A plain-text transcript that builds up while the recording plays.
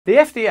The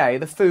FDA,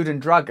 the Food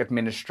and Drug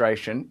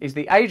Administration, is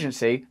the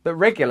agency that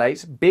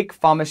regulates big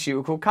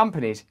pharmaceutical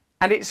companies,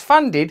 and it's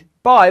funded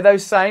by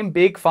those same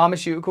big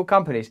pharmaceutical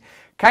companies.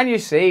 Can you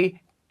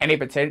see any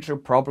potential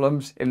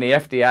problems in the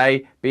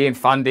FDA being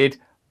funded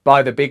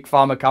by the big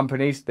pharma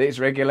companies that it's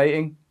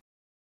regulating?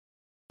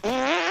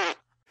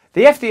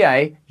 The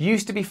FDA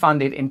used to be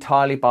funded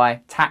entirely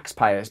by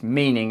taxpayers,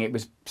 meaning it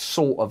was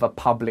sort of a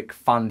public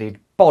funded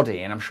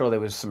body, and I'm sure there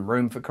was some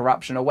room for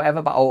corruption or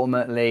whatever, but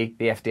ultimately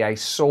the FDA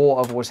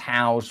sort of was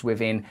housed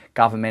within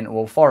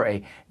governmental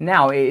authority.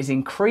 Now it is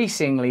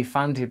increasingly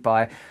funded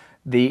by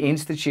the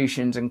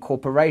institutions and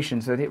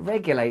corporations that it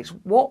regulates.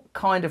 What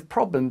kind of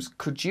problems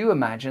could you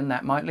imagine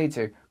that might lead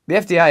to? The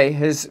FDA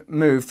has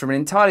moved from an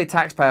entirely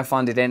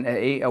taxpayer-funded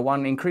entity to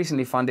one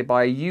increasingly funded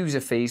by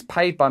user fees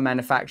paid by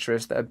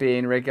manufacturers that are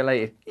being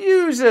regulated.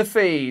 User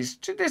fees!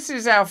 This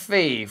is our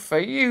fee for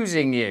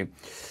using you.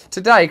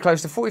 Today,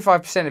 close to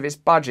 45% of its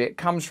budget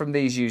comes from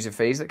these user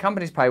fees that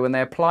companies pay when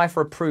they apply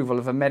for approval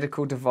of a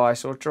medical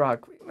device or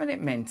drug. Isn't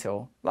it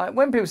mental? Like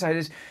when people say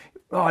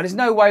there's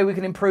no way we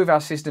can improve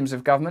our systems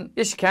of government.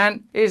 Yes, you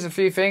can. Here's a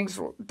few things.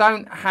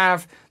 Don't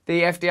have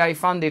the FDA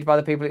funded by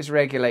the people it's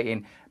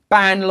regulating.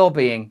 Ban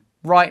lobbying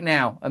right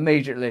now,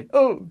 immediately.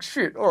 Oh,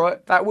 shit, all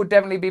right, that would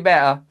definitely be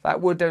better.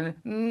 That would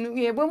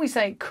definitely... Yeah, when we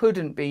say it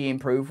couldn't be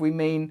improved, we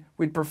mean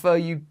we'd prefer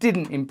you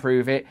didn't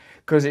improve it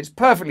because it's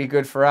perfectly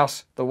good for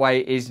us the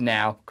way it is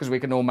now because we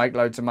can all make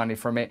loads of money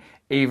from it,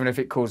 even if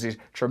it causes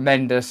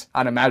tremendous,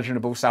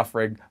 unimaginable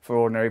suffering for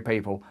ordinary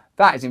people.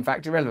 That is in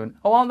fact irrelevant.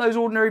 Oh, aren't those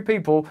ordinary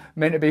people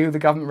meant to be who the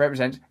government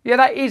represents? Yeah,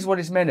 that is what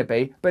it's meant to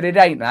be, but it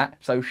ain't that,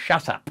 so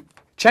shut up.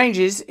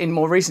 Changes in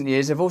more recent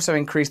years have also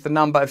increased the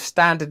number of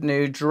standard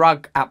new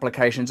drug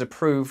applications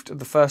approved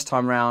the first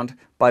time round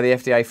by the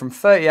FDA from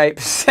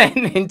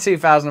 38% in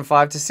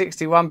 2005 to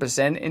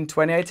 61% in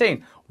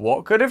 2018.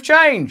 What could have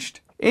changed?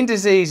 In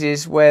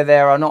diseases where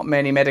there are not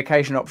many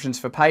medication options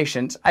for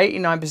patients,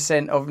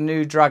 89% of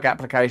new drug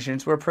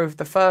applications were approved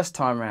the first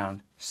time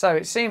round. So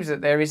it seems that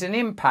there is an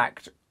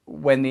impact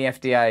when the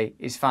FDA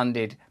is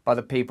funded by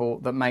the people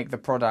that make the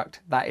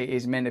product that it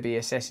is meant to be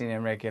assessing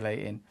and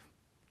regulating,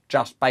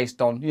 just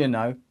based on,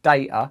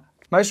 data.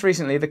 Most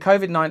recently, the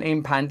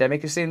COVID-19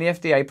 pandemic has seen the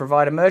FDA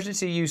provide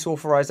emergency use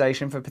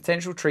authorization for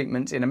potential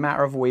treatments in a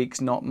matter of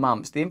weeks, not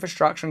months. The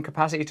infrastructure and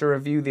capacity to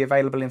review the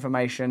available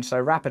information so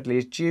rapidly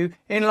is due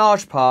in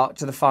large part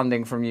to the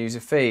funding from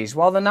user fees.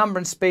 While the number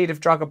and speed of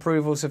drug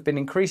approvals have been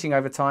increasing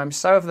over time,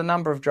 so have the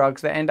number of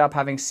drugs that end up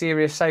having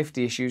serious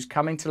safety issues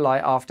coming to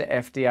light after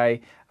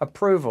FDA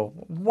approval.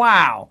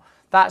 Wow!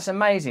 That's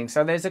amazing.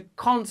 So there's a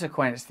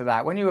consequence to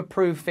that. When you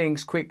approve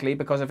things quickly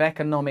because of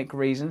economic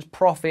reasons,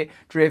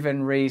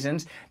 profit-driven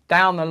reasons,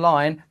 down the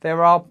line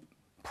there are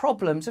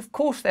problems. Of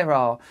course there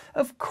are.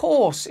 Of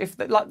course,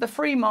 like the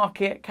free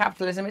market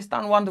capitalism, it's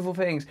done wonderful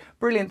things.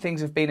 Brilliant things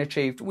have been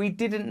achieved. We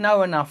didn't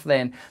know enough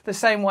then. The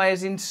same way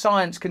as in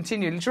science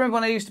continually. Do you remember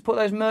when they used to put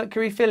those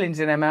mercury fillings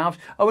in their mouths?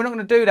 Oh, we're not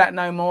going to do that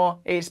no more.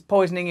 It's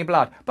poisoning your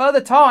blood. But at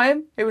the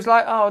time, it was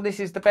like, oh, this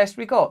is the best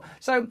we got.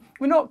 So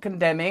we're not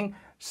condemning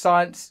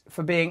science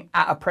for being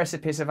at a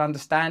precipice of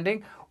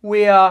understanding.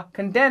 We are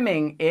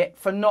condemning it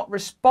for not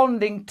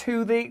responding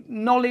to the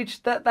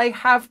knowledge that they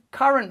have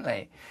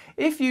currently.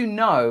 If you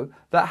know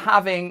that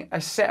having a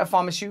set of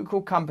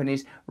pharmaceutical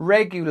companies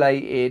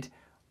regulated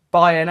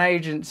by an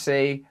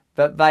agency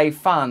that they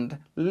fund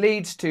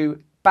leads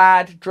to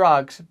bad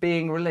drugs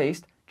being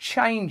released,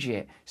 change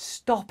it,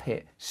 stop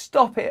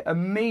it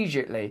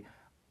immediately.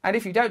 And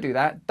if you don't do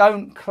that,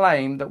 don't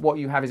claim that what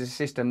you have is a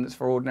system that's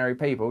for ordinary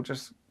people.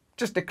 Just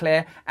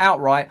declare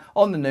outright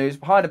on the news,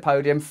 behind a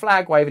podium,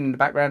 flag waving in the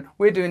background,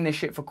 we're doing this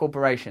shit for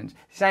corporations.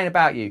 This ain't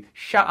about you.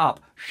 Shut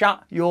up.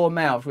 Shut your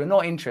mouth. We're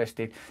not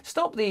interested.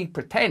 Stop the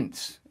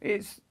pretense.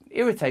 It's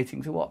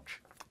irritating to watch.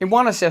 In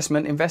one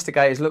assessment,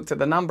 investigators looked at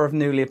the number of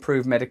newly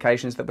approved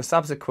medications that were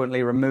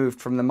subsequently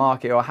removed from the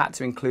market or had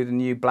to include a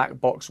new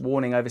black box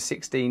warning over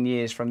 16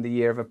 years from the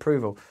year of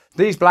approval.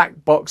 These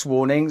black box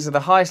warnings are the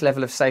highest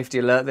level of safety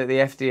alert that the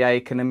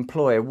FDA can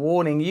employ,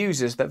 warning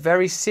users that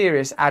very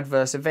serious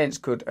adverse events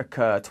could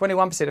occur.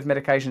 21% of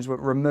medications were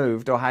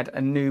removed or had a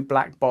new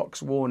black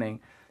box warning.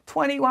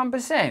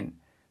 21%?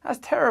 That's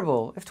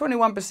terrible. If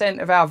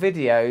 21% of our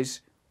videos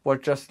were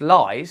just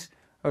lies,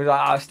 I was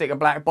like, I'll stick a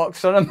black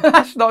box on them.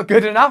 That's not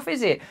good enough,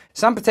 is it?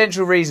 Some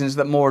potential reasons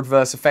that more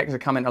adverse effects are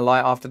coming to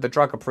light after the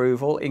drug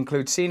approval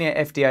include senior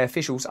FDA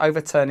officials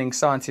overturning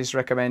scientists'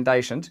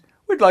 recommendations.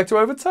 We'd like to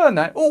overturn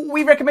that. Oh,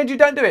 we recommend you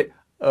don't do it.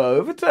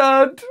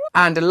 Overturned.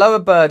 And a lower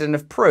burden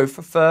of proof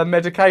for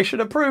medication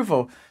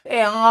approval.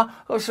 Yeah,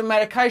 I've got some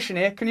medication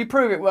here. Can you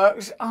prove it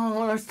works?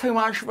 Oh, there's too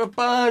much of a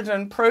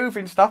burden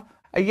proving stuff.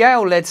 A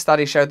Yale-led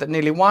study showed that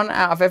nearly 1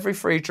 out of every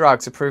 3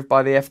 drugs approved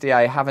by the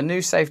FDA have a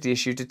new safety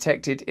issue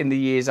detected in the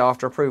years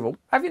after approval.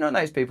 Have you not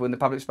noticed people in the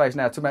public space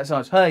now talking about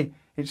science? Hey,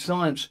 it's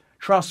science.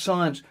 Trust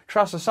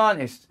the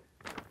scientists.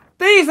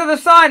 These are the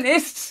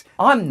scientists.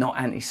 I'm not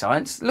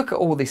anti-science. Look at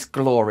all this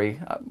glory.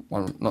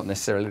 Well, not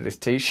necessarily this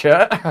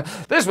t-shirt.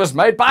 This was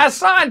made by a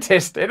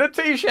scientist in a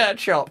t-shirt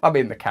shop. I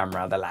mean, the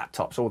camera, the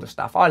laptops, all the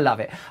stuff. I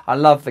love it. I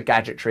love the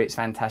gadgetry. It's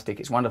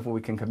fantastic. It's wonderful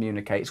we can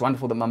communicate. It's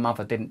wonderful that my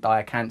mother didn't die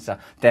of cancer.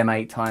 Them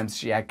 8 times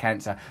she had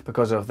cancer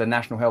because of the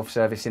National Health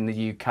Service in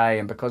the UK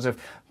and because of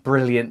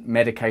brilliant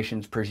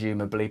medications,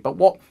 presumably. But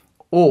what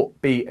ought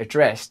be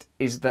addressed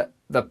is that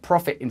the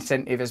profit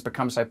incentive has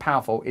become so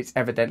powerful, it's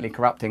evidently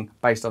corrupting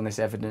based on this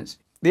evidence.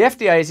 The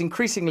FDA is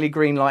increasingly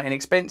greenlighting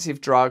expensive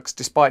drugs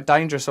despite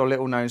dangerous or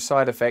little known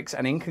side effects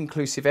and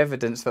inconclusive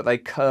evidence that they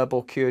curb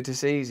or cure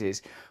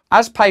diseases.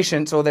 As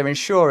patients or their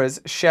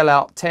insurers shell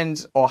out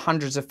tens or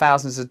hundreds of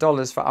thousands of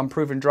dollars for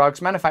unproven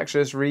drugs,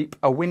 manufacturers reap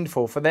a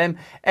windfall. For them,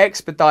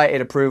 expedited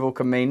approval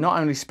can mean not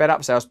only sped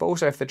up sales, but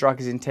also if the drug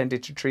is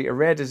intended to treat a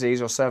rare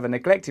disease or serve a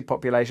neglected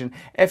population,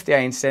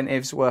 FDA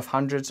incentives worth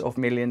hundreds of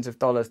millions of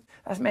dollars.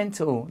 That's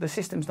mental. The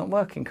system's not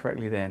working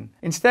correctly then.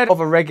 Instead of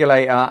a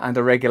regulator and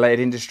a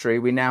regulated industry,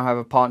 we now have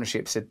a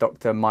partnership, said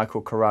Dr.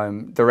 Michael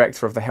Carome,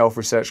 director of the Health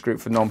Research Group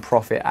for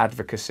non-profit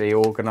advocacy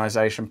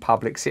organisation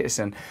Public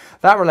Citizen.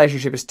 That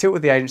relationship has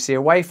tilted the agency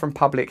away from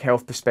public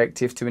health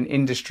perspective to an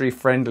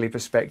industry-friendly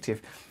perspective.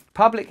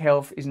 Public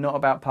health is not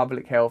about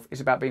public health,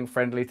 it's about being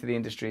friendly to the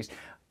industries.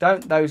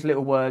 Don't those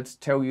little words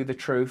tell you the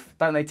truth?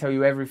 Don't they tell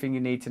you everything you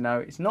need to know?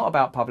 It's not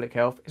about public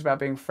health, it's about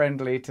being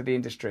friendly to the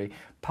industry.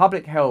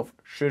 Public health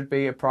should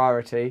be a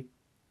priority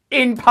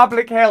in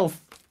public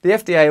health. The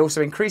FDA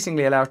also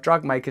increasingly allows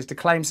drug makers to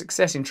claim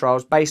success in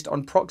trials based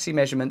on proxy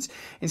measurements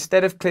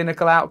instead of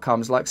clinical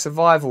outcomes like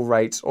survival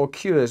rates or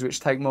cures, which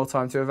take more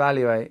time to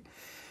evaluate.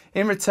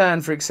 In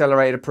return for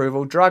accelerated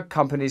approval, drug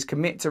companies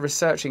commit to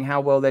researching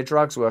how well their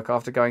drugs work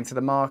after going to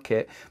the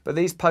market, but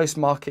these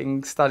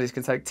post-marketing studies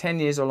can take 10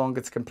 years or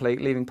longer to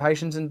complete, leaving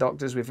patients and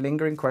doctors with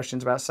lingering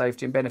questions about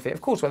safety and benefit. Of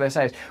course, what they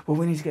say is, well,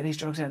 we need to get these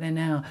drugs out there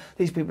now.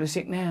 These people are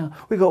sick now.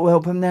 We've got to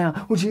help them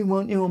now. Would you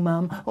want your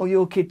mum or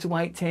your kid to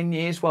wait 10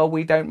 years while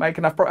we don't make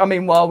enough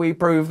while we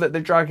prove that the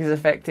drug is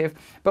effective?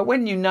 But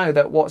when you know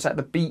that what's at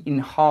the beating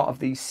heart of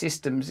these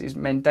systems is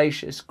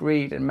mendacious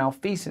greed and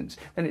malfeasance,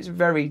 then it's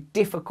very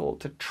difficult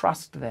to trust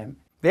them.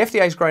 The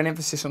FDA's growing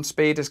emphasis on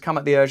speed has come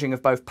at the urging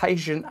of both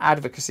patient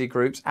advocacy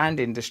groups and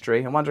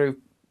industry. I wonder who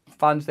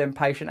funds them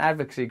patient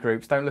advocacy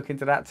groups. Don't look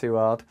into that too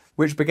hard.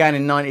 Which began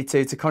in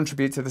 '92 to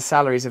contribute to the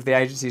salaries of the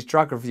agency's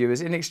drug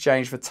reviewers in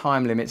exchange for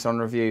time limits on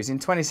reviews. In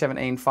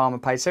 2017, Pharma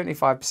paid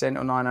 75%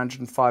 or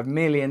 $905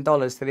 million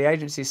to the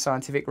agency's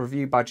scientific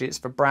review budgets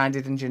for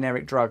branded and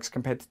generic drugs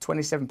compared to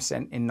 27%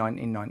 in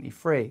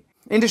 1993.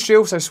 Industry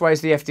also sways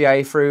the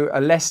FDA through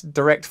a less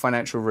direct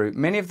financial route.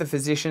 Many of the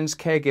physicians,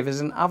 caregivers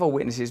and other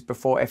witnesses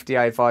before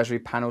FDA advisory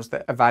panels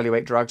that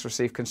evaluate drugs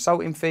receive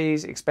consulting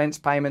fees, expense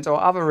payments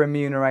or other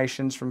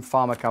remunerations from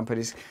pharma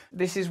companies.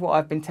 This is what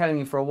I've been telling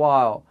you for a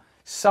while.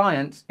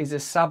 Science is a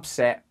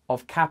subset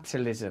of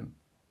capitalism.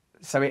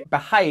 So it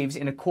behaves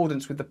in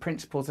accordance with the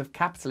principles of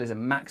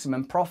capitalism,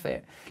 maximum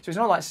profit. So it's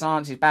not like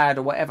science is bad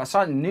or whatever,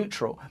 science is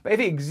neutral. But if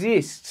it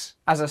exists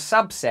as a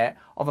subset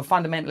of a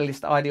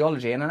fundamentalist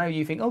ideology, and I know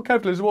you think, oh,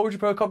 capitalism, what would you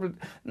put capitalism?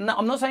 No,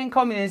 I'm not saying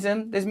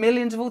communism. There's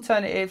millions of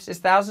alternatives. There's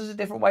thousands of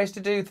different ways to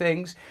do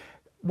things.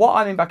 What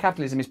I mean by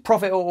capitalism is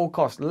profit at all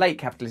costs, late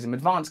capitalism,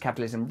 advanced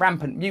capitalism,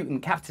 rampant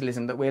mutant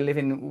capitalism that we're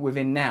living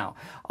within now.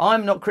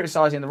 I'm not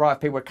criticising the right of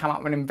people to come up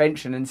with an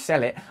invention and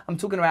sell it. I'm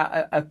talking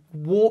about a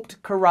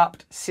warped,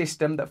 corrupt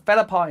system that fell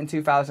apart in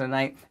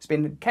 2008. It's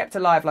been kept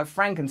alive like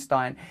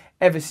Frankenstein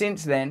ever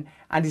since then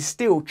and is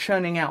still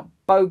churning out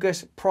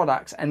bogus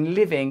products and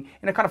living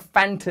in a kind of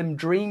phantom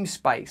dream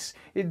space.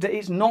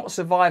 It's not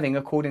surviving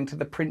according to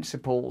the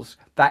principles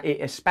that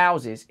it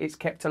espouses. It's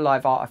kept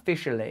alive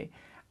artificially.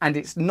 And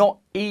it's not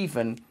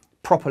even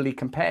properly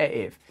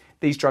competitive.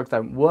 These drugs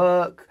don't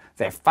work,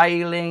 they're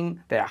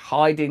failing, they're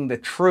hiding the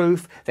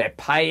truth, they're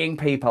paying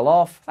people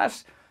off.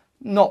 That's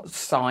not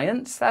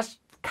science, that's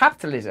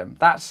capitalism,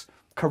 that's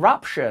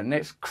corruption,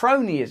 it's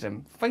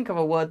cronyism. Think of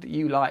a word that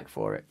you like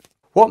for it.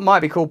 What might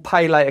be called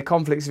pay-later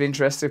conflicts of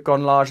interest have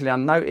gone largely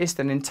unnoticed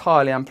and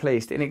entirely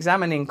unpoliced. In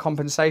examining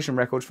compensation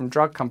records from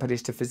drug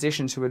companies to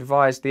physicians who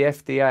advised the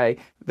FDA,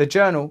 the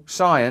journal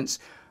Science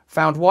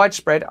found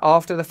widespread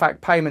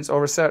after-the-fact payments or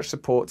research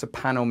support to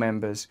panel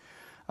members.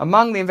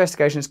 Among the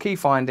investigation's key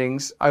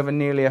findings, over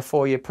nearly a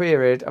 4-year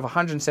period of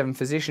 107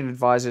 physician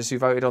advisors who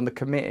voted on the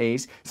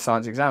committees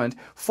Science examined,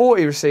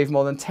 40 received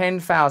more than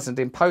 $10,000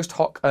 in post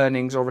hoc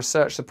earnings or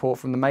research support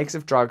from the makers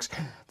of drugs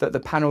that the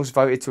panels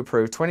voted to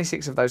approve.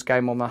 26 of those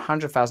gained more than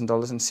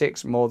 $100,000 and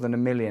 6 more than $1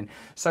 million.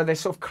 So they're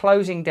sort of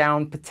closing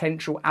down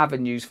potential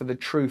avenues for the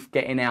truth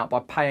getting out by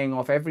paying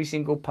off every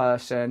single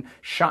person,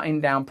 shutting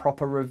down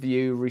proper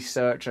review,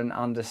 research and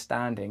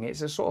understanding.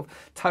 It's a sort of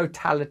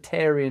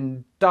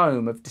totalitarian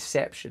dome of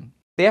deception.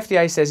 The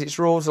FDA says its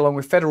rules, along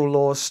with federal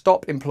laws,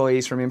 stop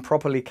employees from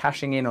improperly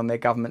cashing in on their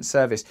government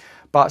service.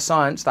 But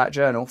Science, that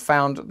journal,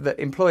 found that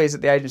employees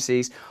at the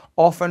agencies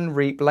often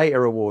reap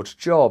later rewards,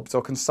 jobs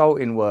or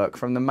consulting work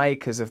from the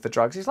makers of the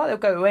drugs. It's like they'll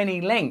go to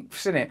any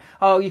lengths, isn't it?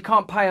 Oh, you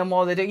can't pay them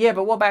while they do. Yeah,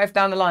 but what about if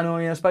down the line, oh,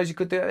 yeah, I suppose you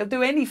could do it. They'll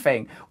do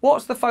anything.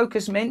 What's the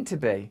focus meant to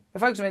be? The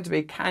focus is meant to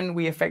be, can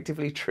we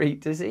effectively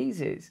treat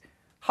diseases?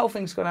 Whole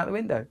thing's gone out the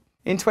window.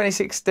 In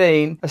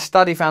 2016, a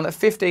study found that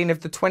 15 of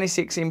the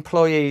 26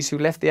 employees who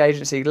left the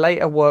agency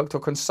later worked or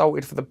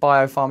consulted for the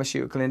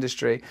biopharmaceutical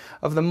industry.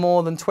 Of the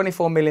more than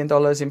 $24 million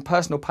in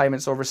personal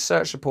payments or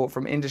research support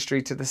from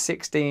industry to the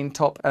 16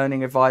 top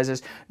earning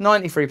advisors,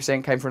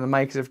 93% came from the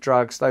makers of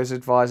drugs those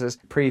advisors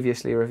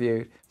previously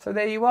reviewed. So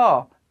there you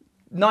are,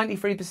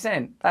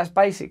 93%. That's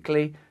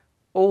basically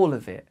all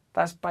of it.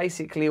 That's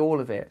basically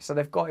all of it. So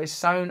they've got it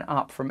sewn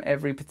up from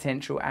every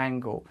potential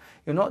angle.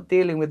 You're not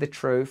dealing with the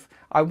truth.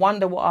 I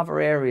wonder what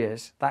other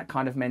areas that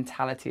kind of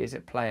mentality is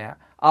at play at.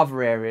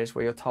 Other areas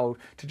where you're told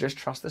to just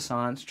trust the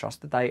science,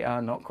 trust the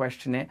data, not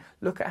question it.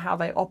 Look at how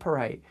they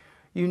operate.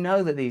 You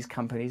know that these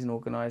companies and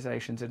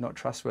organisations are not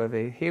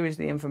trustworthy. Here is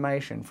the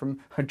information from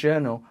a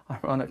journal,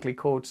 ironically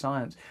called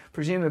Science.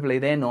 Presumably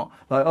they're not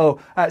like, oh,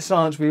 at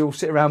Science we all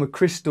sit around with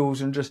crystals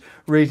and just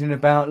reading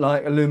about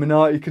like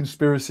Illuminati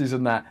conspiracies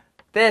and that.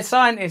 They're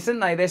scientists, aren't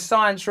they? They're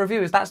science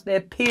reviewers. That's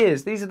their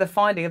peers. These are the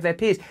findings of their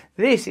peers.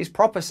 This is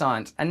proper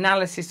science,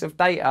 analysis of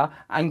data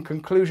and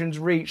conclusions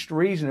reached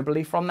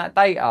reasonably from that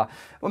data.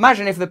 Well,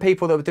 imagine if the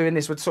people that were doing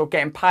this were sort of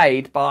getting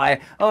paid by,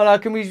 oh,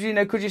 like, can we, you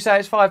know, could you say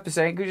it's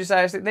 5%? Could you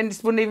say it's, then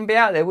this wouldn't even be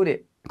out there, would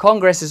it?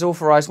 Congress has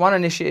authorised one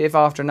initiative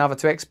after another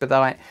to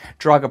expedite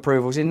drug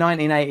approvals. In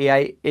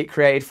 1988, it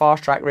created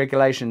fast-track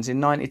regulations. In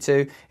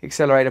 92,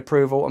 accelerated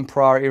approval and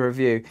priority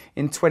review.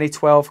 In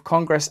 2012,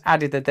 Congress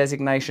added the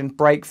designation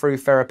breakthrough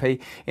therapy,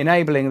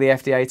 enabling the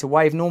FDA to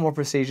waive normal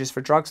procedures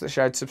for drugs that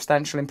showed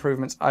substantial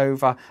improvements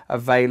over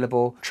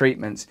available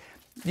treatments.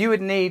 You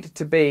would need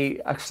to be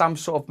some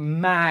sort of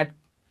mad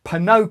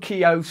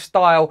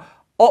Pinocchio-style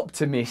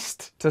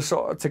optimist to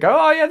go,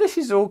 oh yeah, this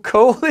is all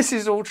cool, this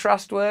is all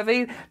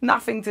trustworthy,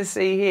 nothing to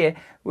see here.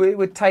 It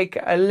would take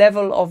a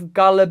level of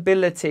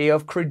gullibility,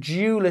 of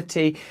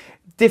credulity,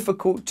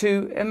 difficult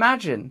to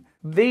imagine.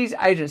 These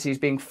agencies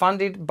being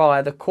funded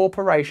by the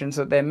corporations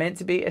that they're meant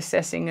to be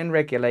assessing and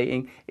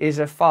regulating is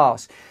a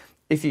farce.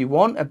 If you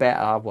want a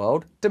better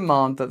world,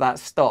 demand that that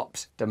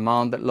stops.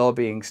 Demand that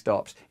lobbying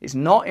stops. It's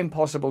not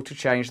impossible to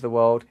change the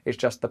world. It's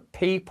just the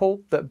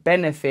people that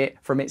benefit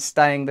from it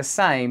staying the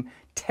same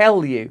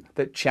tell you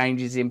that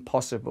change is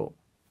impossible.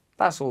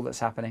 That's all that's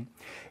happening.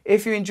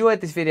 If you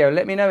enjoyed this video,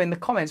 let me know in the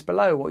comments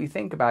below what you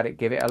think about it.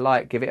 Give it a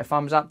like, give it a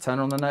thumbs up, turn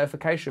on the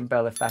notification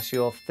bell if that's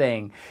your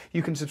thing.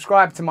 You can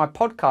subscribe to my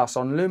podcast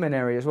on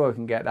Luminary as well. You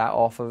can get that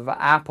off of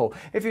Apple.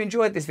 If you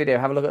enjoyed this video,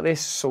 have a look at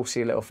this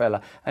saucy little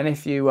fella. And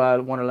if you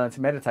want to learn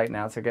to meditate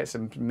now to get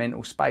some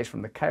mental space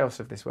from the chaos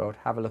of this world,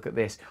 have a look at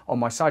this on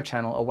my side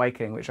channel,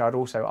 Awakening, which I'd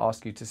also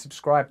ask you to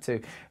subscribe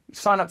to.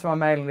 Sign up to my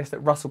mailing list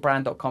at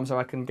russellbrand.com so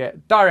I can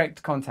get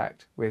direct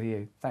contact with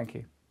you. Thank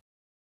you.